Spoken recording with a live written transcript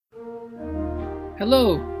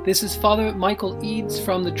Hello, this is Father Michael Eads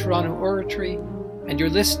from the Toronto Oratory, and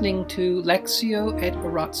you're listening to Lectio et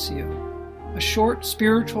Oratio, a short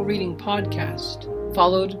spiritual reading podcast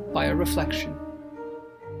followed by a reflection.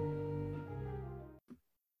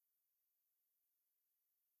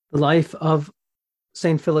 The Life of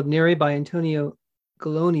St. Philip Neri by Antonio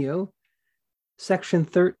Gallonio, Section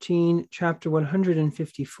 13, Chapter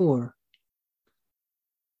 154.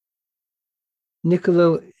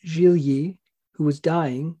 Niccolo Gigli, who was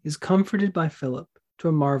dying, is comforted by Philip to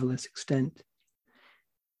a marvelous extent.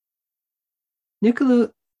 Niccolo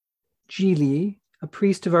Gigli, a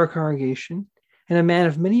priest of our congregation and a man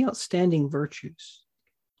of many outstanding virtues,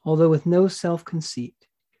 although with no self-conceit,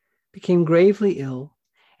 became gravely ill,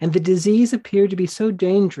 and the disease appeared to be so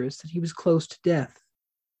dangerous that he was close to death.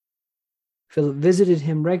 Philip visited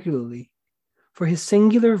him regularly, for his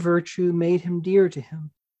singular virtue made him dear to him,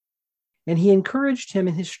 and he encouraged him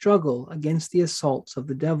in his struggle against the assaults of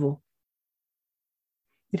the devil.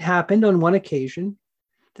 It happened on one occasion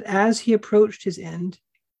that as he approached his end,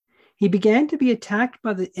 he began to be attacked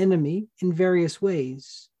by the enemy in various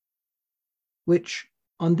ways, which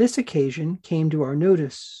on this occasion came to our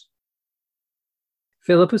notice.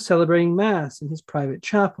 Philip was celebrating Mass in his private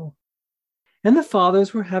chapel, and the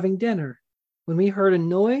fathers were having dinner when we heard a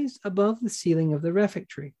noise above the ceiling of the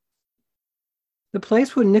refectory. The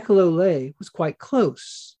place where Niccolo lay was quite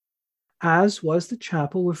close, as was the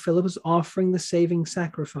chapel where Philip was offering the saving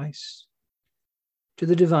sacrifice to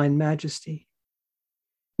the Divine Majesty.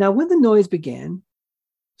 Now, when the noise began,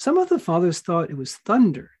 some of the fathers thought it was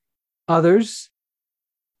thunder. Others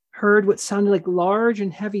heard what sounded like large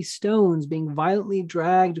and heavy stones being violently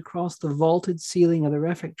dragged across the vaulted ceiling of the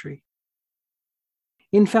refectory.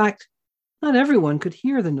 In fact, not everyone could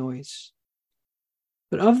hear the noise,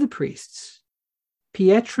 but of the priests,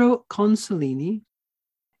 Pietro Consolini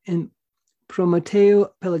and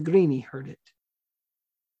Prometeo Pellegrini heard it.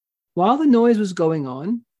 While the noise was going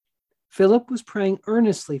on, Philip was praying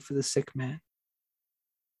earnestly for the sick man,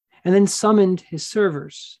 and then summoned his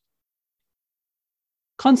servers.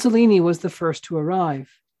 Consolini was the first to arrive,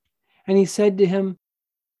 and he said to him,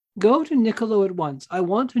 "Go to Niccolo at once. I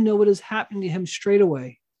want to know what is happening to him straight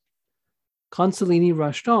away." Consolini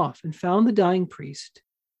rushed off and found the dying priest,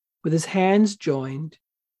 with his hands joined,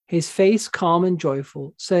 his face calm and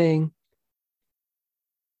joyful, saying,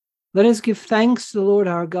 "Let us give thanks to the Lord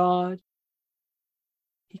our God.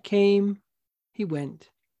 He came, he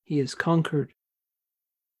went, he is conquered."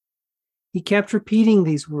 He kept repeating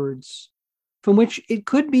these words, from which it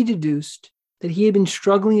could be deduced that he had been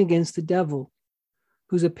struggling against the devil,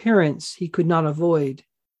 whose appearance he could not avoid,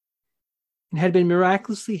 and had been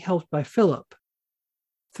miraculously helped by Philip,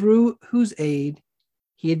 through whose aid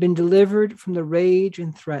he had been delivered from the rage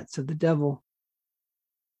and threats of the devil.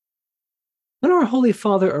 When our Holy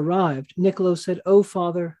Father arrived, Niccolo said, "O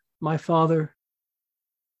Father, my Father,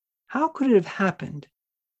 how could it have happened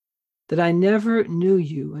that I never knew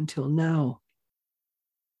you until now?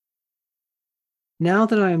 Now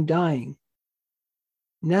that I am dying,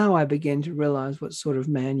 now I begin to realize what sort of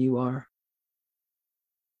man you are."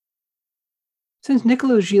 Since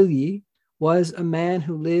Niccolo Gigli was a man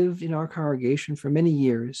who lived in our congregation for many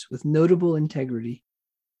years with notable integrity,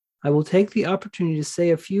 I will take the opportunity to say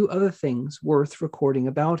a few other things worth recording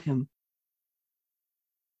about him.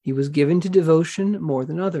 He was given to devotion more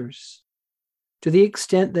than others, to the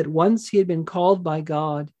extent that once he had been called by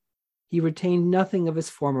God, he retained nothing of his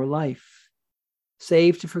former life,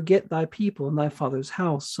 save to forget thy people in thy Father's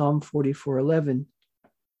house, Psalm 44:11.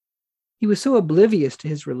 He was so oblivious to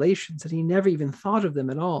his relations that he never even thought of them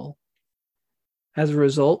at all. As a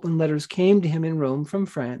result, when letters came to him in Rome from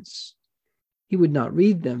France, he would not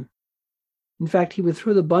read them. In fact, he would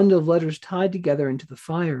throw the bundle of letters tied together into the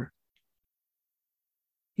fire.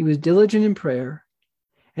 He was diligent in prayer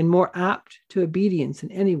and more apt to obedience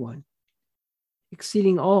than anyone,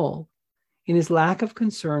 exceeding all in his lack of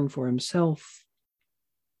concern for himself.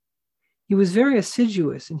 He was very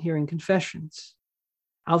assiduous in hearing confessions,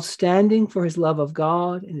 outstanding for his love of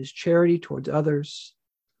God and his charity towards others,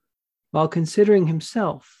 while considering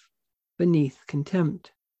himself beneath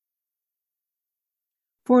contempt.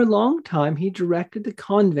 For a long time, he directed the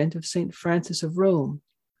convent of St. Francis of Rome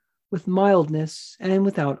with mildness and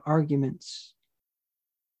without arguments.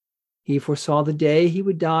 He foresaw the day he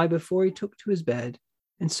would die before he took to his bed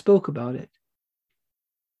and spoke about it.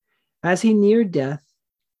 As he neared death,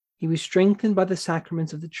 he was strengthened by the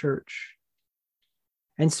sacraments of the Church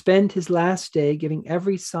and spent his last day giving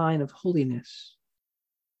every sign of holiness.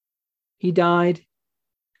 He died,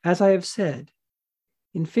 as I have said,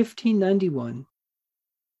 in 1591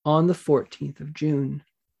 on the 14th of June.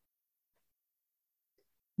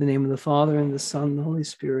 In the name of the Father, and the Son, and the Holy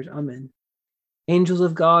Spirit. Amen. Angels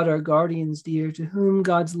of God, our guardians dear, to whom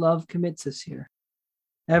God's love commits us here,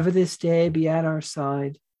 ever this day be at our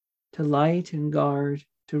side, to light and guard,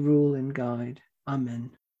 to rule and guide.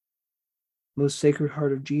 Amen. Most Sacred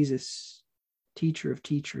Heart of Jesus, Teacher of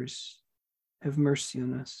teachers, have mercy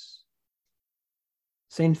on us.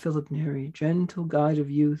 Saint Philip Neri, gentle guide of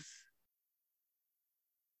youth,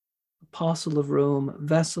 Apostle of Rome,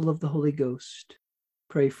 vessel of the Holy Ghost,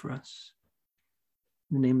 pray for us.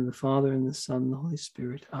 In the name of the Father, and the Son, and the Holy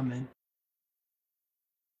Spirit. Amen.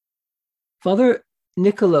 Father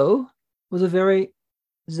Niccolo was a very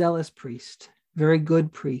zealous priest, very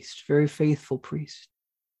good priest, very faithful priest.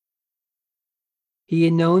 He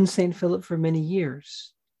had known St. Philip for many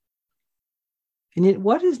years. And yet,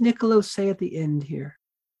 what does Niccolo say at the end here?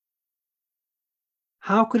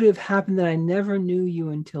 How could it have happened that I never knew you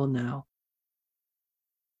until now?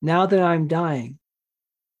 Now that I'm dying,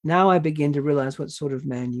 now I begin to realize what sort of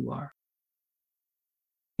man you are.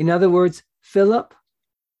 In other words, Philip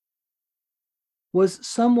was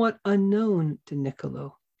somewhat unknown to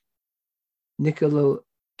Niccolo. Niccolo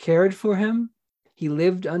cared for him. He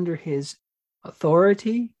lived under his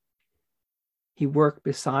authority. He worked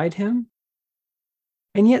beside him.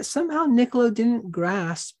 And yet somehow Niccolo didn't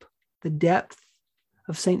grasp the depth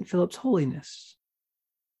of St. Philip's holiness.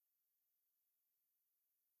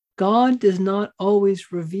 God does not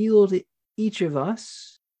always reveal to each of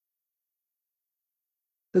us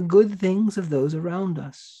the good things of those around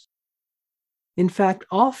us. In fact,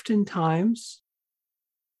 oftentimes,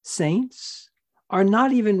 saints are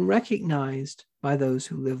not even recognized by those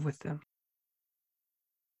who live with them.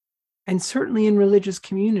 And certainly in religious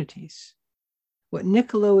communities, what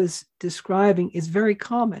Niccolo is describing is very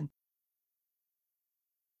common.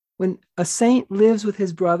 When a saint lives with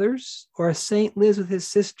his brothers, or a saint lives with his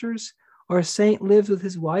sisters, or a saint lives with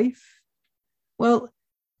his wife, well,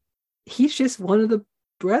 he's just one of the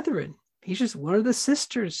brethren. He's just one of the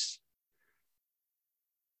sisters.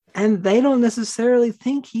 And they don't necessarily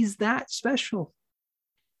think he's that special.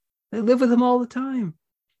 They live with him all the time.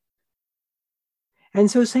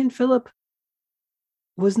 And so St. Philip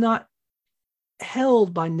was not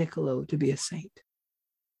held by Niccolo to be a saint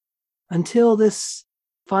until this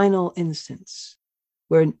final instance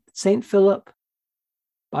where St. Philip,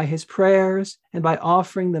 by his prayers and by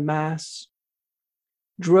offering the Mass,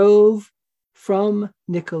 drove from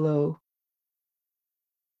Niccolo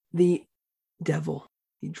the devil.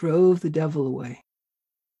 He drove the devil away.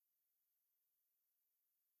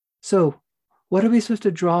 So, what are we supposed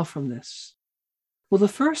to draw from this? Well, the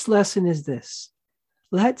first lesson is this.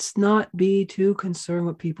 Let's not be too concerned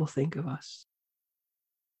what people think of us.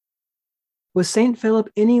 Was St. Philip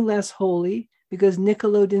any less holy because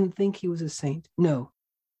Niccolo didn't think he was a saint? No.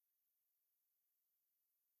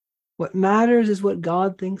 What matters is what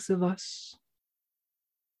God thinks of us,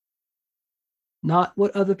 not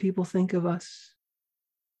what other people think of us.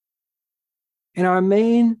 And our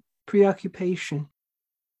main preoccupation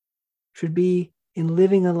should be in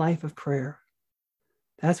living a life of prayer.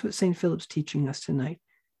 That's what St. Philip's teaching us tonight.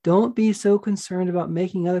 Don't be so concerned about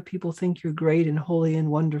making other people think you're great and holy and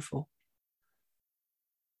wonderful.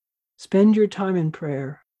 Spend your time in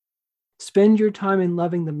prayer. Spend your time in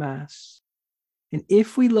loving the Mass. And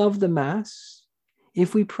if we love the Mass,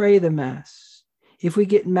 if we pray the Mass, if we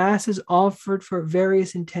get Masses offered for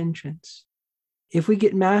various intentions, if we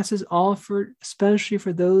get Masses offered especially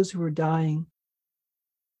for those who are dying,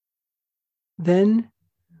 then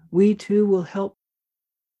we too will help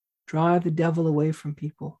drive the devil away from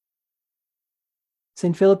people.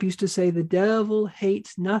 St. Philip used to say, the devil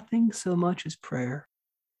hates nothing so much as prayer.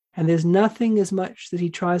 And there's nothing as much that he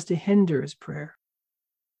tries to hinder as prayer.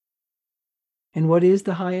 And what is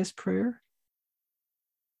the highest prayer?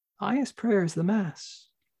 The highest prayer is the Mass.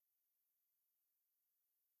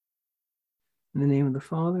 In the name of the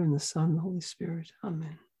Father, and the Son, and the Holy Spirit.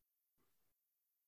 Amen.